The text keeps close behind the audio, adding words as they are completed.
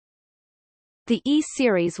The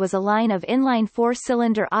E-Series was a line of inline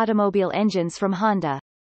four-cylinder automobile engines from Honda.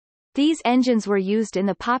 These engines were used in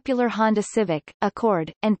the popular Honda Civic,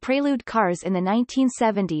 Accord, and Prelude cars in the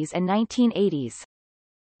 1970s and 1980s.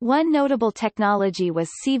 One notable technology was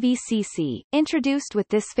CVCC, introduced with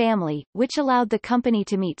this family, which allowed the company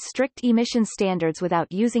to meet strict emission standards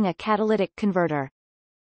without using a catalytic converter.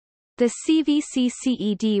 The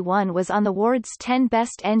CVCC-ED1 was on the Ward's 10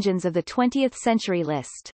 Best Engines of the 20th Century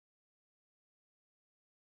list.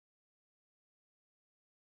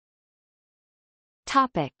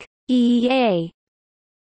 Topic: EA.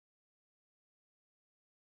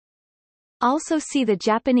 Also see the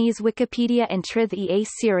Japanese Wikipedia and Trith EA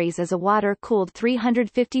series as a water-cooled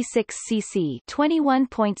 356 cc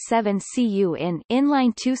 21.7 cu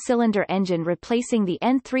inline two-cylinder engine replacing the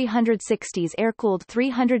N360's air-cooled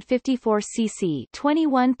 354 cc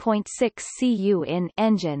 21.6 cu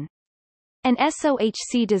engine. An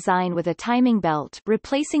SOHC design with a timing belt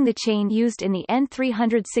replacing the chain used in the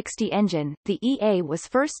N360 engine, the EA was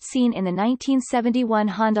first seen in the 1971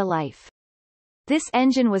 Honda Life. This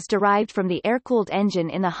engine was derived from the air-cooled engine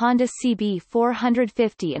in the Honda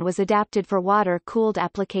CB450 and was adapted for water-cooled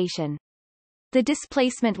application. The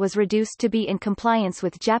displacement was reduced to be in compliance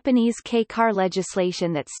with Japanese K-car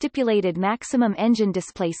legislation that stipulated maximum engine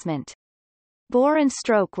displacement. Bore and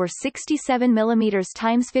stroke were 67 mm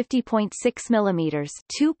x 50.6 mm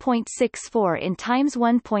 2.64 in x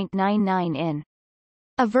 1.99 in.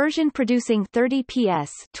 A version producing 30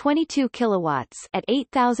 PS 22 kilowatts at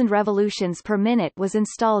 8,000 revolutions per minute was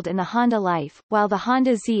installed in the Honda Life, while the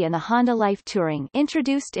Honda Z and the Honda Life Touring,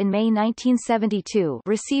 introduced in May 1972,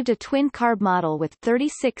 received a twin-carb model with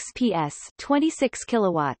 36 PS 26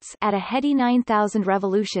 kilowatts at a heady 9,000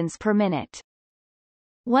 revolutions per minute.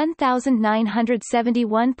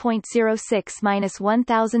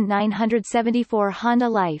 1971.06-1974 Honda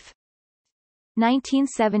Life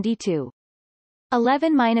 1972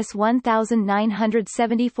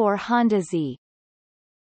 11-1974 Honda Z.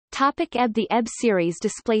 Topic: EB. The EB series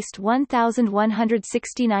displaced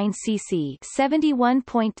 1169 cc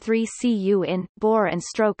 71.3 cu in, bore and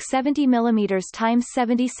stroke 70 mm x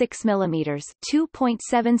 76 mm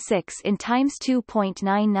 2.76 in x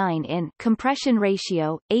 2.99 in, compression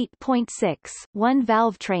ratio 8.6, 1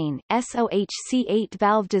 valve train, SOHC 8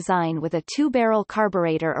 valve design with a 2-barrel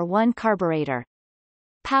carburetor or 1 carburetor.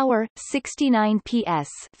 Power 69 PS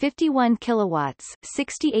 51 kilowatts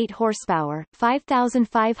 68 horsepower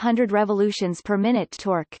 5500 revolutions per minute.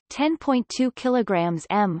 Torque 10.2 kilograms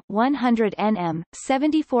m 100 Nm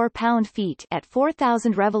 74 pound-feet at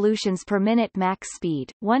 4000 revolutions per minute. Max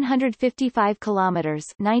speed 155 kilometers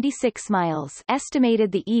 96 miles.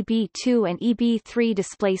 Estimated. The EB2 and EB3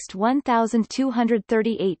 displaced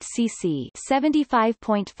 1238 cc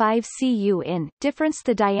 75.5 cu in. Difference: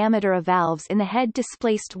 the diameter of valves in the head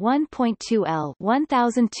displaced 1.2 L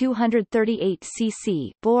 1238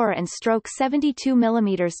 cc, bore and stroke 72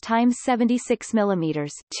 mm x 76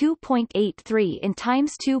 mm 2.83 in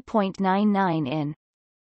x 2.99 in.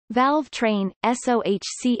 Valve train,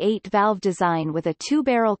 SOHC 8 valve design with a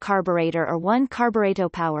 2-barrel carburetor or 1 carburetor.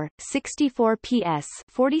 Power 64 PS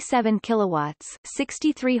 47 kilowatts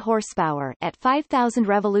 63 horsepower at 5000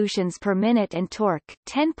 revolutions per minute and torque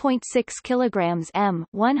 10.6 kilograms m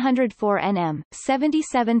 104 Nm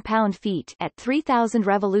 77 pound-feet at 3000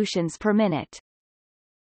 revolutions per minute.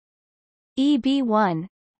 EB1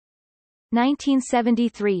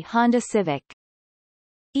 1973 Honda Civic.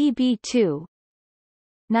 EB2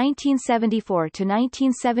 1974 to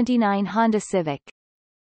 1979 Honda Civic.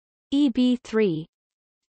 EB3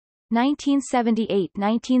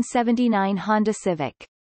 1978-1979 Honda Civic.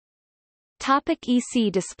 Topic: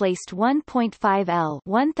 EC displaced 1.5 L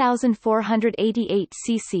 1488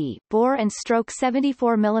 cc, bore and stroke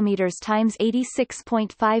 74 mm x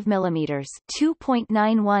 86.5 mm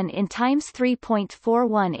 2.91 in x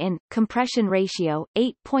 3.41 in, compression ratio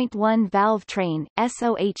 8.1, valve train,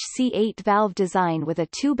 SOHC 8 valve design with a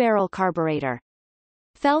 2-barrel carburetor.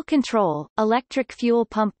 Fel control, electric fuel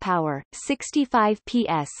pump. Power 65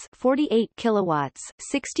 PS 48 kilowatts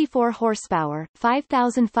 64 horsepower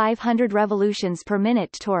 5500 revolutions per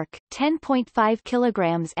minute. Torque 10.5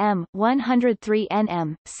 kilograms m 103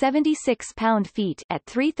 Nm 76 pound-feet at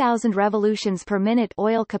 3000 revolutions per minute.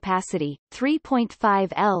 Oil capacity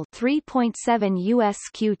 3.5 L 3.7 US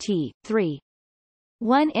QT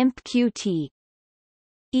 3.1 imp QT.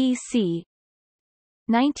 EC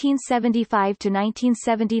 1975 to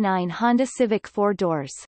 1979 Honda Civic 4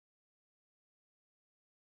 doors.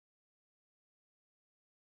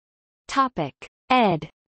 Topic: ED.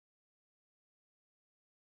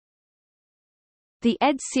 The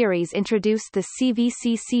ED series introduced the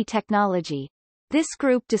CVCC technology. This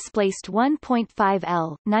group displaced 1.5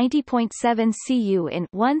 L, 90.7 cu in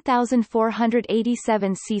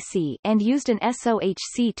 1487 cc and used an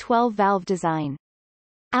SOHC 12-valve design.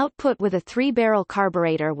 Output with a 3-barrel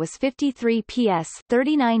carburetor was 53 PS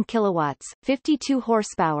 39 kilowatts, 52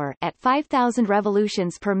 horsepower at 5,000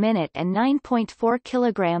 revolutions per minute and 9.4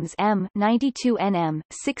 kilograms m 92 Nm,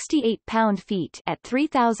 68 pound-feet at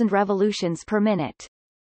 3,000 revolutions per minute.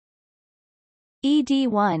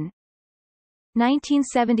 ED1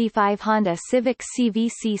 1975 Honda Civic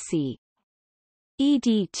CVCC.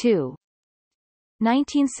 ED2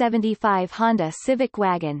 1975 Honda Civic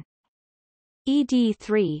Wagon.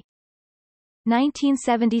 ED3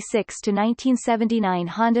 1976 to 1979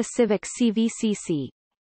 Honda Civic CVCC.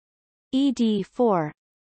 ED4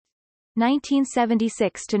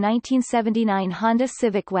 1976 to 1979 Honda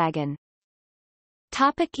Civic Wagon.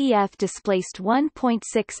 Topic EF displaced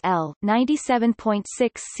 1.6 L 97.6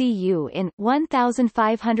 cu in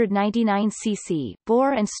 1599 cc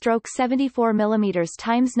bore and stroke 74 mm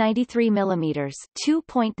times 93 mm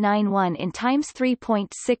 2.91 in times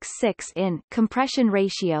 3.66 in compression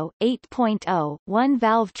ratio 8.0 1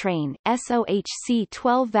 valve train SOHC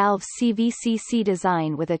 12 valve CVCC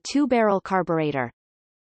design with a 2-barrel carburetor.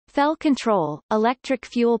 Fell control, electric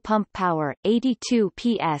fuel pump power, 82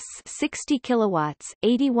 PS, 60 kilowatts,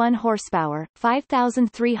 81 horsepower,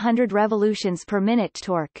 5,300 revolutions per minute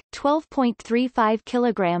torque, 12.35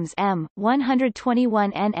 kilograms m,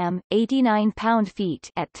 121 Nm, 89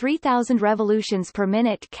 pound-feet at 3,000 revolutions per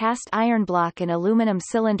minute. Cast iron block and aluminum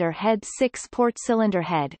cylinder head, 6-port cylinder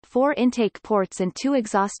head, 4 intake ports and 2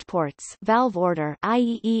 exhaust ports. Valve order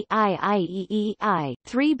IEEI,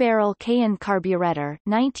 3-barrel Cayenne carburetor,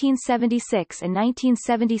 1976 and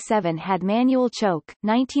 1977 had manual choke,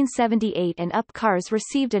 1978 and up cars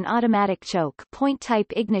received an automatic choke. Point-type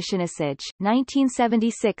ignition usage,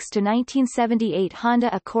 1976 to 1978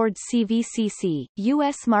 Honda Accord CVCC,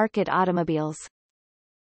 U.S. market automobiles.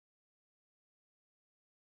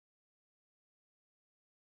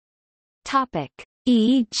 Topic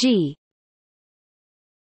EG.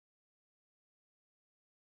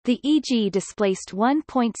 The EG displaced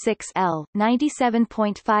 1.6 L,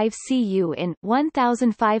 97.5 cu in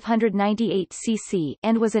 1598 cc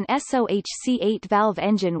and was an SOHC 8-valve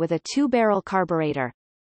engine with a 2-barrel carburetor.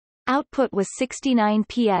 Output was 69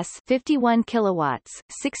 PS 51 kilowatts,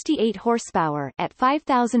 68 horsepower at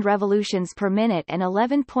 5,000 revolutions per minute and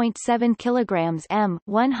 11.7 kilograms m,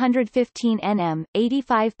 115 Nm,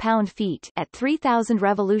 85 pound-feet at 3,000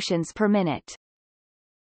 revolutions per minute.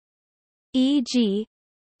 EG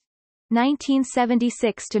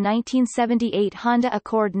 1976 to 1978 Honda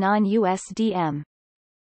Accord non-USDM.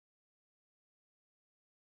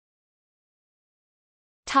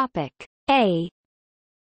 Topic A.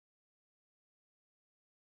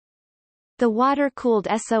 The water-cooled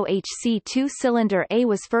SOHC 2-cylinder A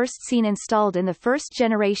was first seen installed in the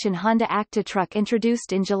first-generation Honda Acta truck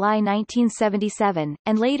introduced in July 1977,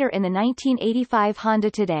 and later in the 1985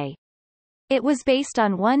 Honda Today. It was based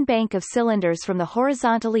on one bank of cylinders from the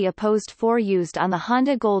horizontally opposed 4 used on the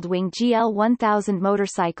Honda Goldwing GL 1000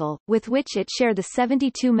 motorcycle, with which it shared the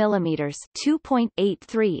 72 mm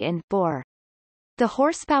 (2.83 in) bore. The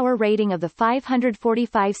horsepower rating of the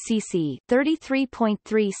 545cc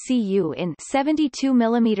 33.3 cu in 72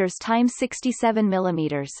 mm times 67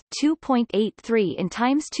 mm 2.83 in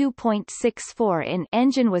times 2.64 in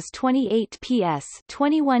engine was 28 PS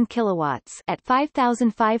 21 kilowatts at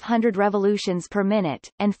 5,500 revolutions per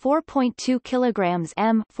minute and 4.2 kilograms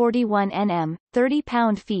m 41 Nm 30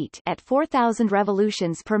 pound-feet at 4,000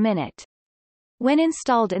 revolutions per minute. When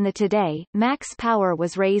installed in the Today, max power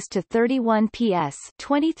was raised to 31 PS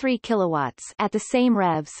 23 kilowatts at the same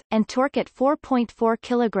revs, and torque at 4.4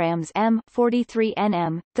 kilograms m 43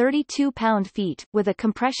 Nm, 32 pound-feet, with a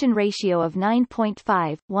compression ratio of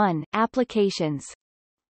 9.5:1. Applications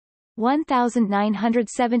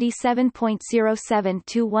 1977.07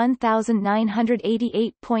 to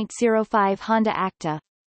 1988.05 Honda Acta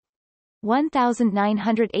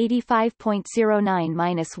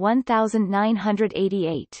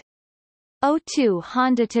 1985.09-1988. 02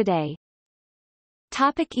 Honda Today.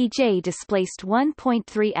 Topic EJ displaced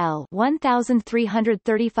 1.3 L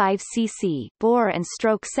 1335 cc bore and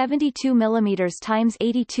stroke 72 mm times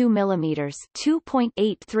 82 mm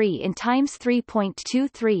 2.83 in times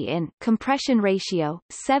 3.23 in compression ratio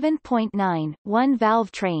 7.9 1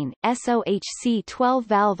 valve train SOHC 12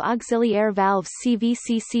 valve auxiliary valve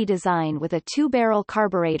CVCC design with a 2-barrel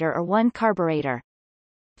carburetor or 1 carburetor.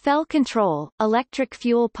 Cell control, electric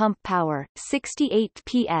fuel pump power, 68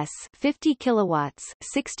 PS, 50 kilowatts,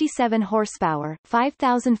 67 horsepower,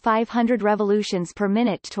 5,500 revolutions per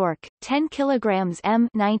minute torque, 10 kilograms m,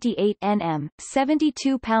 98 Nm,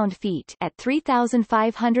 72 pound-feet at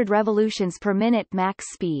 3,500 revolutions per minute max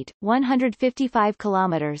speed, 155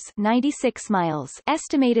 kilometers, 96 miles.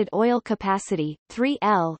 Estimated oil capacity,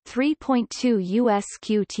 3L, 3.2 US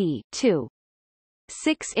QT, 2.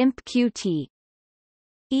 6 imp QT.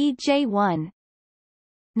 EJ1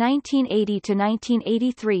 1980 to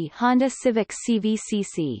 1983 Honda Civic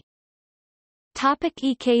CVCC. Topic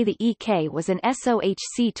EK. The EK was an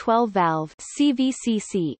SOHC 12-valve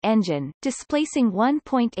CVCC engine, displacing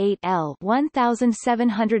 1.8 L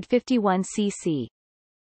 1751 cc.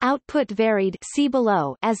 Output varied, see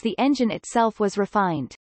below, as the engine itself was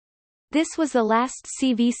refined. This was the last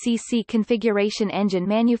CVCC configuration engine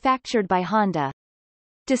manufactured by Honda.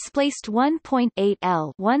 Displaced 1.8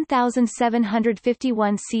 L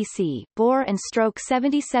 1751 cc, bore and stroke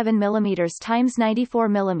 77 mm x 94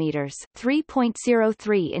 mm,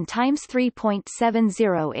 3.03 in x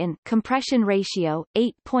 3.70 in, compression ratio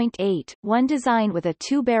 8.8, 1 design with a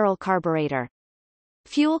 2-barrel carburetor.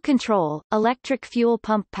 Fuel control, electric fuel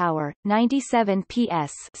pump power, 97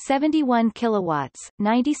 PS, 71 kilowatts,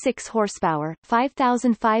 96 horsepower,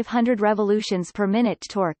 5,500 revolutions per minute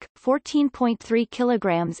torque, 14.3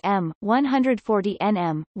 kilograms m, 140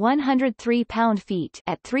 Nm, 103 pound-feet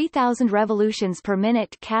at 3,000 revolutions per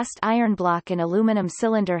minute. Cast iron block and aluminum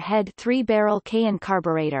cylinder head, 3-barrel Cayenne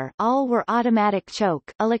carburetor. All were automatic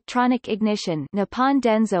choke, electronic ignition, Nippon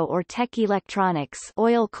Denso or Tech Electronics,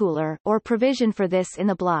 oil cooler, or provision for this in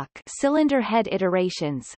the block. Cylinder head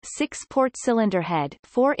iterations: 6-port cylinder head,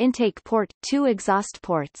 4 intake port, 2 exhaust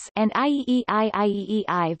ports, and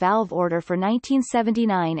IEEI valve order for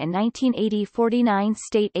 1979 and 1980. 49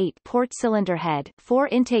 state 8-port cylinder head, 4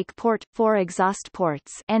 intake port, 4 exhaust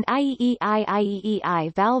ports, and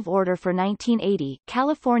IEEI valve order for 1980,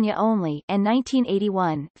 California only, and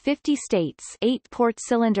 1981. 50 states, 8-port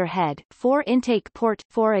cylinder head, 4 intake port,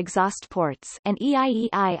 4 exhaust ports, and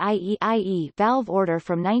EIEI valve order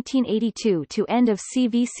from 1982 to end of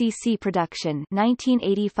CVCC production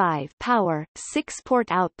 1985. Power,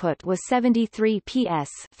 6-port output was 73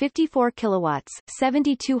 PS, 54 kilowatts,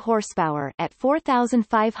 72 horsepower at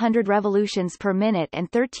 4,500 revolutions per minute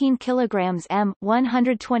and 13 kilograms m,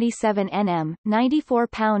 127 Nm, 94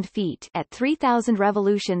 pound-feet at 3,000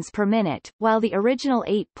 revolutions per minute, while the original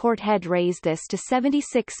 8-port head raised this to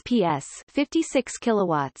 76 PS, 56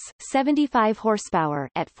 kilowatts, 75 horsepower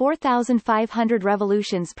at 4,500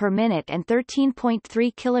 revolutions per minute and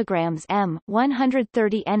 13.3 kilograms m,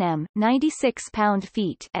 130 Nm, 96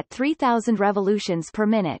 pound-feet at 3,000 revolutions per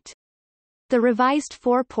minute. The revised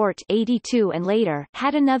 4-port 82 and later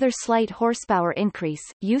had another slight horsepower increase.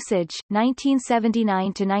 Usage: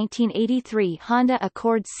 1979 to 1983 Honda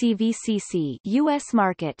Accord CVCC US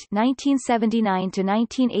market, 1979 to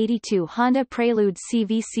 1982 Honda Prelude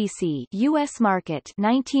CVCC US market,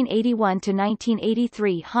 1981 to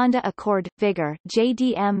 1983 Honda Accord Vigor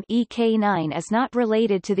JDM. EK9 is not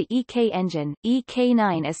related to the EK engine.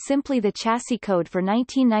 EK9 is simply the chassis code for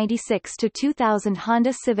 1996 to 2000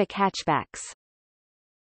 Honda Civic hatchbacks.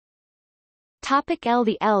 Topic L.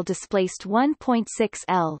 The L displaced 1.6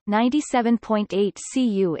 L 97.8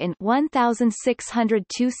 cu in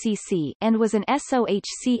 1602 cc and was an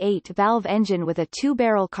SOHC 8-valve engine with a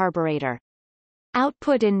 2-barrel carburetor.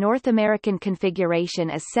 Output in North American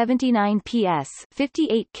configuration is 79 PS,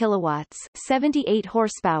 58 kilowatts, 78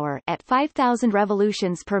 horsepower at 5,000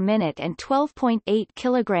 revolutions per minute and 12.8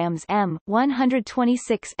 kilograms m,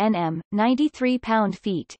 126 Nm, 93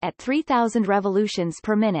 pound-feet at 3,000 revolutions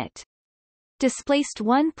per minute. Displaced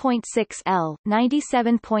 1.6 L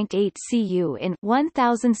 97.8 cu in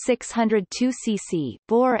 1602 cc,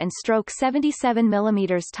 bore and stroke 77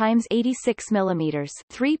 mm x 86 mm,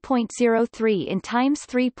 3.03 in x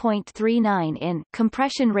 3.39 in,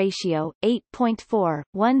 compression ratio 8.4,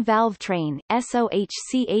 1 valve train,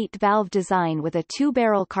 SOHC 8-valve design with a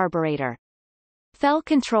 2-barrel carburetor. Cell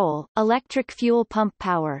control, electric fuel pump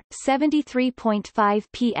power, 73.5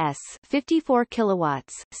 PS, 54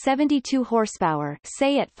 kilowatts, 72 horsepower,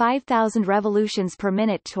 say at 5,000 revolutions per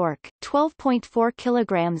minute torque, 12.4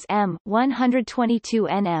 kilograms m, 122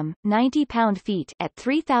 Nm, 90 pound-feet at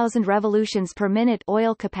 3,000 revolutions per minute.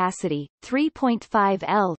 Oil capacity, 3.5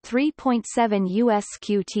 L, 3.7 US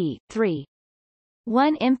QT, 3.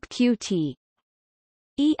 1 imp QT.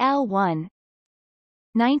 EL1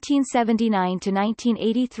 1979 to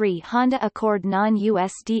 1983 Honda Accord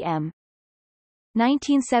non-USDM.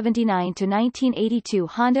 1979 to 1982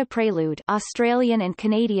 Honda Prelude Australian and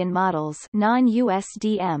Canadian models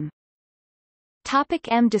non-USDM.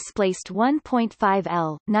 Topic M displaced 1.5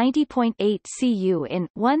 L 90.8 cu in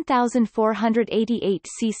 1488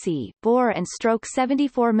 cc bore and stroke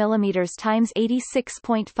 74 mm times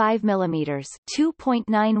 86.5 mm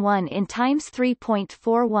 2.91 in times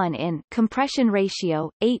 3.41 in compression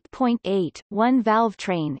ratio 8.8 1 valve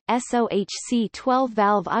train SOHC 12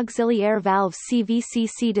 valve auxiliary valve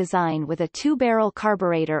CVCC design with a 2-barrel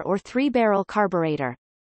carburetor or 3-barrel carburetor.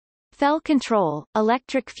 Cell control,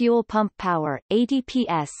 electric fuel pump power, 80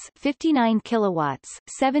 PS, 59 kilowatts,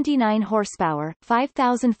 79 horsepower,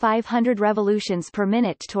 5,500 revolutions per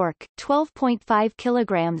minute torque, 12.5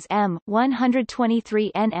 kilograms m,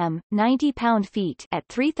 123 Nm, 90 pound-feet at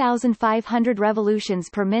 3,500 revolutions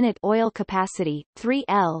per minute oil capacity,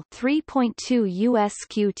 3L, 3.2 US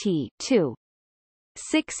QT, 2.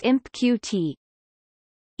 6 imp QT.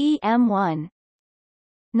 EM1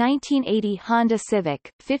 1980 Honda Civic,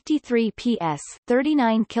 53 PS,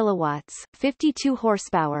 39 kilowatts, 52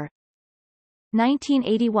 horsepower.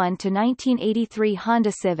 1981 to 1983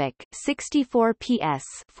 Honda Civic, 64 PS,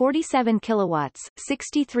 47 kilowatts,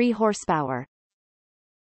 63 horsepower.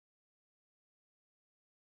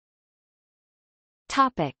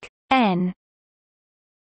 Topic N.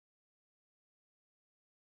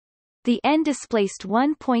 The N displaced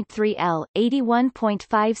 1.3 L,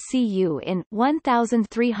 81.5 cu in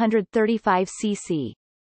 1,335 cc.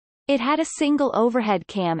 It had a single overhead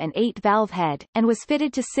cam and 8-valve head, and was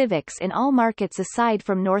fitted to Civics in all markets aside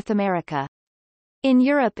from North America. In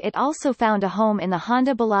Europe it also found a home in the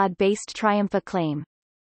Honda Ballade-based Triumph Acclaim.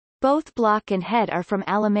 Both block and head are from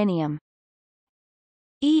aluminium.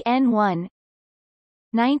 EN1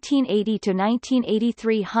 1980 to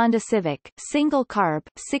 1983 Honda Civic, single carb,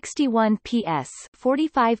 61 PS,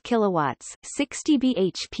 45 kilowatts, 60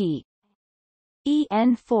 bhp.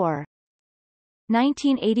 EN4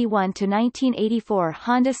 1981 to 1984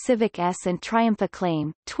 Honda Civic S and Triumph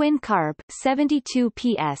Acclaim, twin carb, 72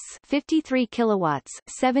 PS, 53 kilowatts,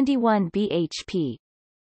 71 bhp.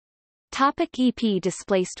 Topic EP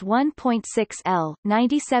displaced 1.6 L,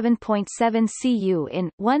 97.7 cu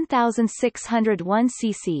in 1,601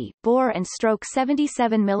 cc bore and stroke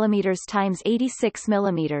 77 mm times 86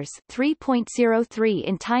 mm 3.03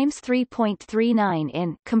 in times 3.39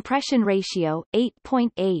 in compression ratio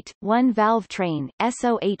 8.8 1 valve train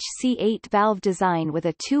SOHC 8-valve design with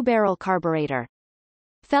a 2-barrel carburetor.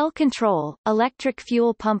 Cell control, electric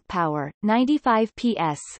fuel pump power, 95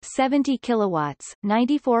 PS, 70 kilowatts,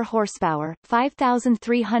 94 horsepower,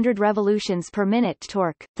 5,300 revolutions per minute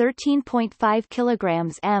torque, 13.5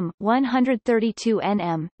 kilograms m, 132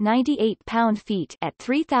 Nm, 98 pound-feet at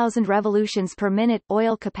 3,000 revolutions per minute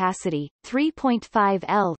oil capacity, 3.5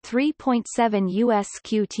 L, 3.7 US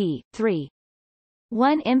QT, 3.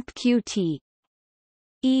 1 imp QT.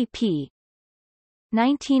 EP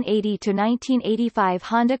 1980 to 1985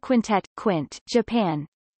 Honda Quintet, Quint, Japan.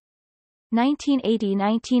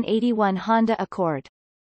 1980-1981 Honda Accord.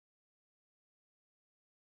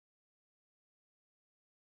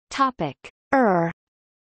 Topic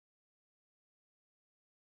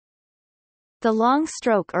The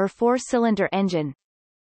long-stroke 4-cylinder engine.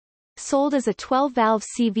 Sold as a 12-valve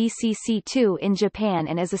CVCC2 in Japan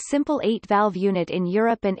and as a simple 8-valve unit in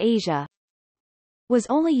Europe and Asia. Was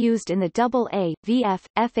only used in the AA,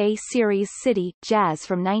 VF, FA series City, Jazz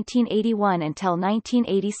from 1981 until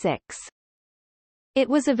 1986. It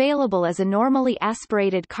was available as a normally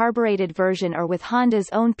aspirated carbureted version or with Honda's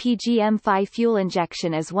own PGM-5 fuel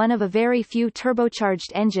injection as one of a very few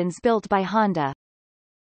turbocharged engines built by Honda.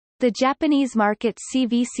 The Japanese market's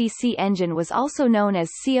CVCC engine was also known as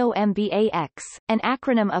COMBAX, an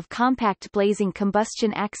acronym of Compact Blazing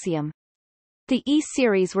Combustion Axiom. The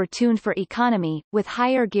E-series were tuned for economy, with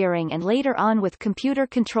higher gearing and later on with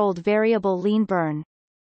computer-controlled variable lean burn.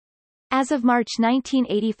 As of March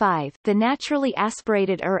 1985, the naturally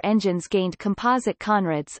aspirated engines gained composite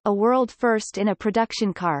conrads, a world first in a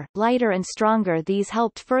production car. Lighter and stronger, these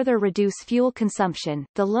helped further reduce fuel consumption.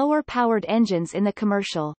 The lower-powered engines in the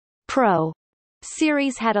commercial Pro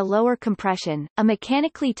series had a lower compression, a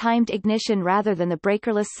mechanically timed ignition rather than the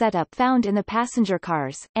breakerless setup found in the passenger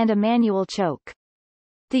cars, and a manual choke.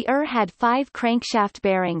 The had 5 crankshaft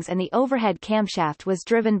bearings and the overhead camshaft was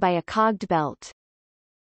driven by a cogged belt.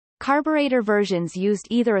 Carburetor versions used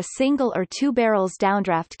either a single or 2 barrels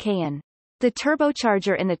downdraft can. The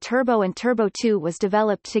turbocharger in the Turbo and Turbo 2 was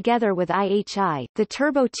developed together with IHI, the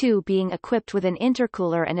Turbo 2 being equipped with an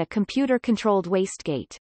intercooler and a computer-controlled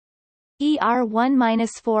wastegate.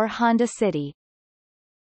 ER1-4 Honda City.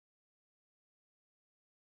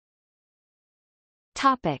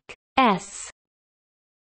 Topic S.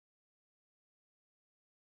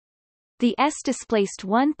 The S displaced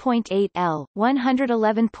 1.8 L,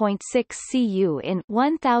 111.6 cu in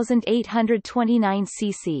 1829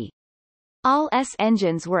 cc. All S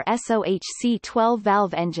engines were SOHC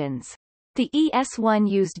 12-valve engines. The ES1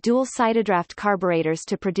 used dual sidedraft carburetors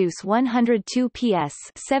to produce 102 PS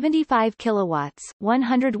 75 kilowatts,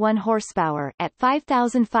 101 horsepower at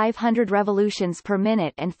 5,500 revolutions per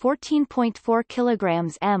minute and 14.4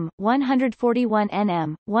 kilograms m, 141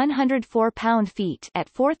 Nm, 104 pound-feet at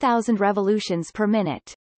 4,000 revolutions per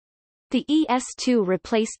minute. The ES2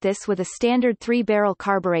 replaced this with a standard 3-barrel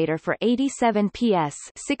carburetor for 87 PS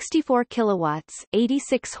 64 kilowatts,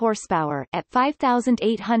 86 horsepower at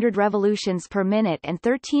 5,800 revolutions per minute and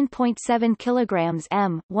 13.7 kilograms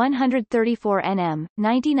m, 134 Nm,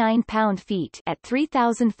 99 pound-feet at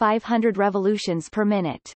 3,500 revolutions per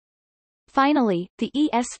minute. Finally, the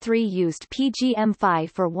ES3 used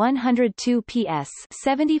PGM5 for 102 PS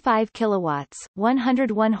 75 kilowatts,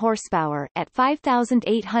 101 horsepower at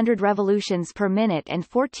 5,800 revolutions per minute and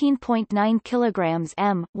 14.9 kilograms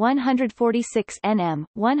m, 146 Nm,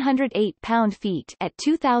 108 pound-feet at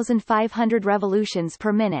 2,500 revolutions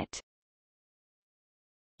per minute.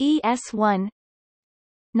 ES1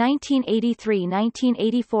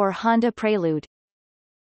 1983-1984 Honda Prelude.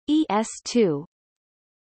 ES2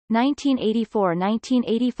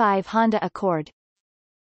 1984-1985 Honda Accord.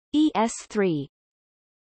 ES3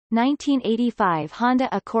 1985 Honda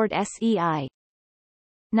Accord SEI.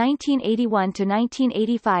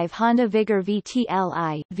 1981-1985 Honda Vigor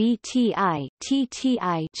VTLI, VTI,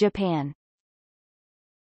 TTI Japan.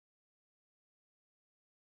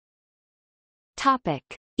 Topic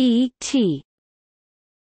ET.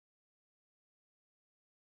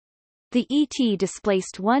 The ET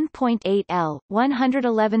displaced 1.8 L,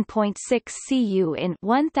 111.6 cu in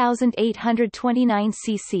 1829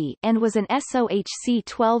 cc and was an SOHC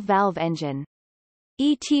 12-valve engine.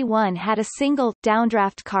 ET1 had a single,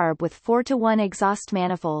 downdraft carb with 4-to-1 exhaust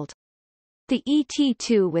manifold. The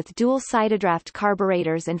ET2 with dual sidedraft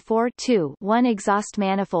carburetors and 4-to-1 exhaust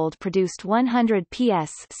manifold produced 100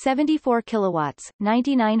 PS 74 kilowatts,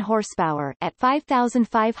 99 horsepower at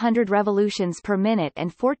 5,500 revolutions per minute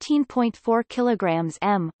and 14.4 kilograms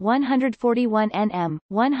m, 141 Nm,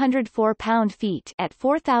 104 pound-feet at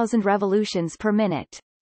 4,000 revolutions per minute.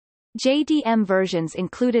 JDM versions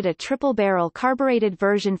included a triple-barrel carbureted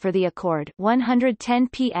version for the Accord 110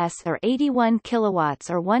 PS or 81 kilowatts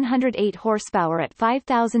or 108 horsepower at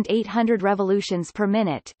 5,800 revolutions per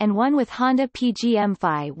minute, and one with Honda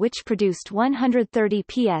PGM5 which produced 130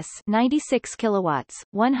 PS 96 kilowatts,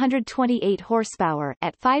 128 horsepower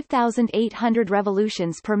at 5,800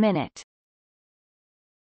 revolutions per minute.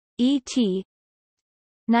 ET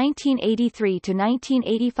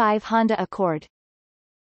 1983-1985 Honda Accord.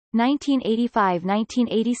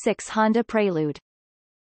 1985-1986 Honda Prelude.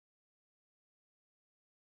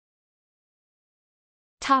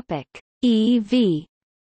 Topic EV.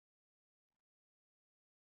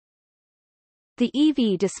 The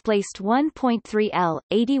EV displaced 1.3 L,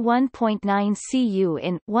 81.9 cu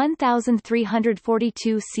in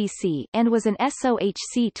 1342 cc and was an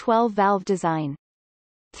SOHC 12-valve design.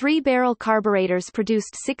 3-barrel carburetors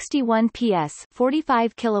produced 61 PS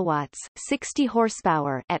 45 kilowatts, 60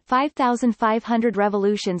 horsepower at 5,500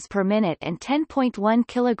 revolutions per minute and 10.1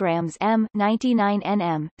 kilograms m, 99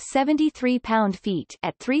 Nm, 73 pound-feet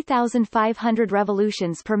at 3,500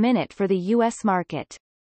 revolutions per minute for the U.S. market.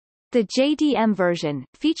 The JDM version,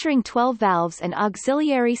 featuring 12 valves and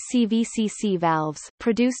auxiliary CVCC valves,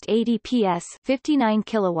 produced 80 PS 59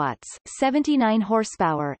 kilowatts, 79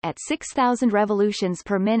 horsepower at 6,000 revolutions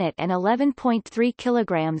per minute and 11.3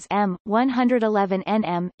 kilograms m, 111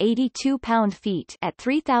 Nm, 82 pound-feet at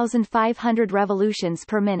 3,500 revolutions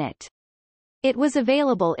per minute. It was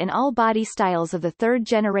available in all body styles of the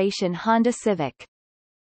third-generation Honda Civic.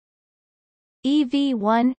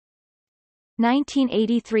 EV1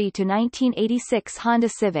 1983-1986 Honda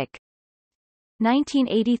Civic.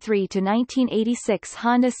 1983-1986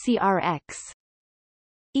 Honda CRX.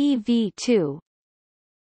 EV2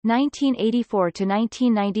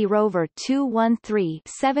 1984-1990 Rover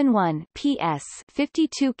 213-71 PS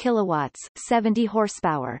 52 kilowatts, 70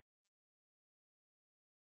 horsepower.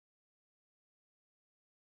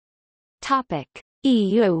 Topic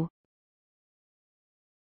EU.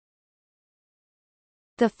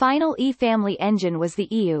 The final E-family engine was the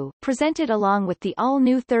EU, presented along with the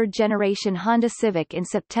all-new third-generation Honda Civic in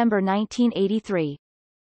September 1983.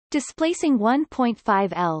 Displacing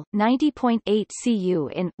 1.5 L, 90.8 cu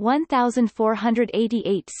in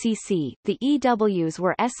 1488 cc, the EWs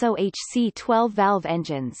were SOHC 12-valve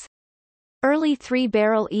engines. Early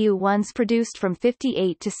three-barrel EU1s produced from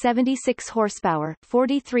 58 to 76 horsepower,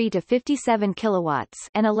 43 to 57 kilowatts,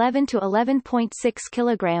 and 11 to 11.6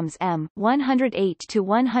 kilograms m, 108 to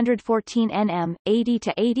 114 Nm, 80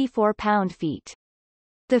 to 84 pound-feet.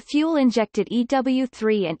 The fuel-injected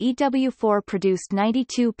EW3 and EW4 produced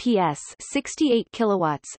 92 PS, 68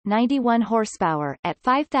 kilowatts, 91 horsepower at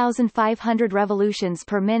 5,500 revolutions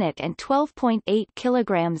per minute and 12.8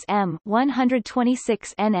 kilograms m,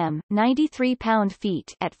 126 Nm, 93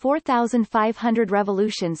 pound-feet at 4,500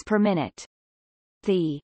 revolutions per minute.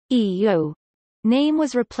 The EU name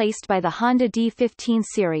was replaced by the Honda D15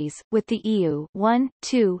 series, with the EU 1,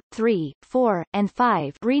 2, 3, 4, and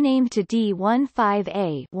 5 renamed to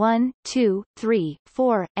D15A 1, 2, 3,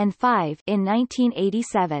 4, and 5 in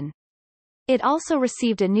 1987. It also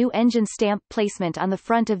received a new engine stamp placement on the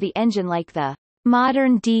front of the engine like the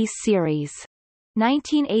modern D series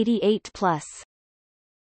 1988+.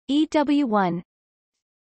 EW1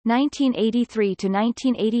 1983 to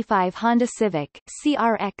 1985 Honda Civic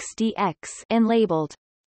CRX-DX and labeled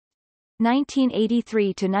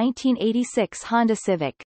 1983 to 1986 Honda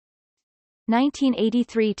Civic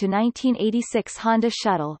 1983 to 1986 Honda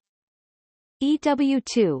Shuttle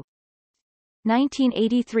EW2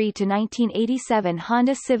 1983 to 1987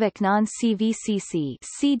 Honda Civic Non-CVCC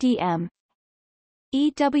CDM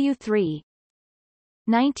EW3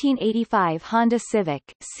 1985 Honda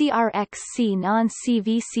Civic CRX-C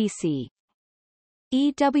Non-CVCC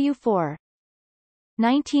EW4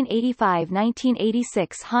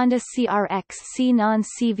 1985-1986 Honda CRX-C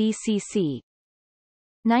Non-CVCC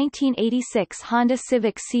 1986 Honda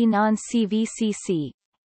Civic C Non-CVCC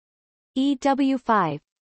EW5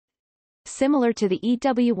 Similar to the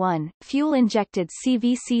EW1, fuel-injected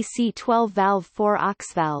CVCC 12-valve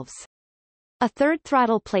 4-aux valves. A third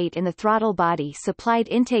throttle plate in the throttle body supplied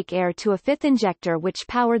intake air to a fifth injector which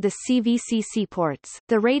powered the CVCC ports.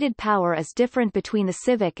 The rated power is different between the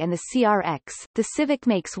Civic and the CRX. The Civic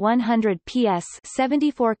makes 100 PS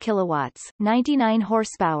 74 kilowatts, 99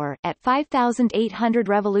 horsepower at 5,800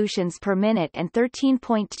 revolutions per minute and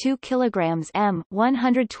 13.2 kilograms m,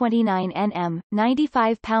 129 Nm,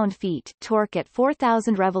 95 pound-feet torque at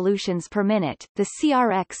 4,000 revolutions per minute. The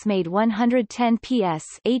CRX made 110 PS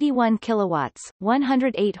 81 kilowatts,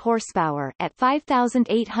 108 horsepower at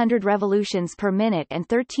 5,800 revolutions per minute and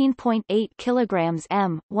 13.8 kilograms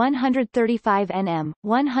m, 135 Nm,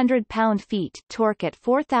 100 pound-feet torque at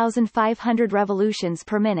 4,500 revolutions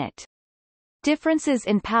per minute. Differences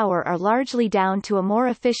in power are largely down to a more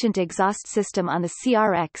efficient exhaust system on the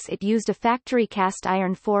CRX. It used a factory cast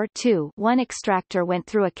iron 4-2-1 extractor, went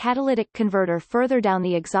through a catalytic converter further down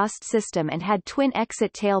the exhaust system and had twin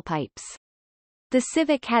exit tailpipes. The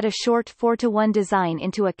Civic had a short 4-to-1 design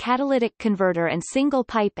into a catalytic converter and single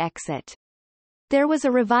pipe exit. There was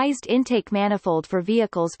a revised intake manifold for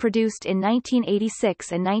vehicles produced in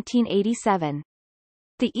 1986 and 1987.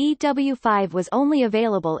 The EW5 was only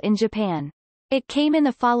available in Japan. It came in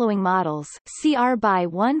the following models: CR by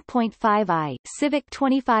 1.5i, Civic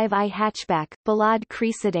 25i hatchback, Ballade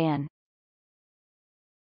Cree sedan.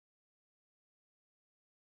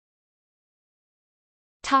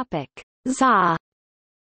 Topic: ZA.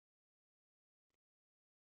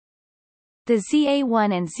 The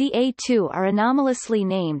ZA1 and ZA2 are anomalously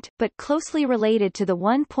named, but closely related to the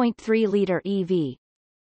 1.3-liter EV.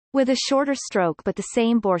 With a shorter stroke but the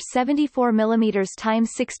same bore, 74 mm x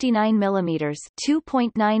 69 mm,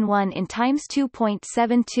 2.91 in x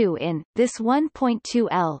 2.72 in, this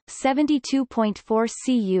 1.2L, 72.4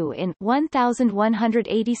 cu in,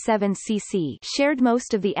 1187 cc shared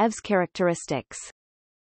most of the EV's characteristics.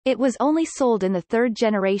 It was only sold in the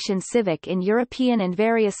third-generation Civic in European and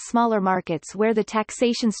various smaller markets where the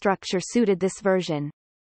taxation structure suited this version.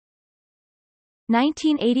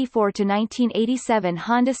 1984 to 1987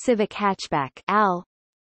 Honda Civic hatchback AL.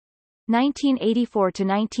 1984 to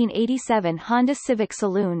 1987 Honda Civic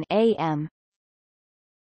Saloon AM.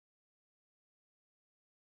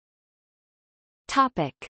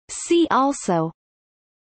 Topic: See also.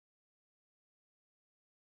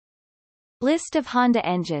 List of Honda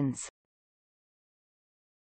engines.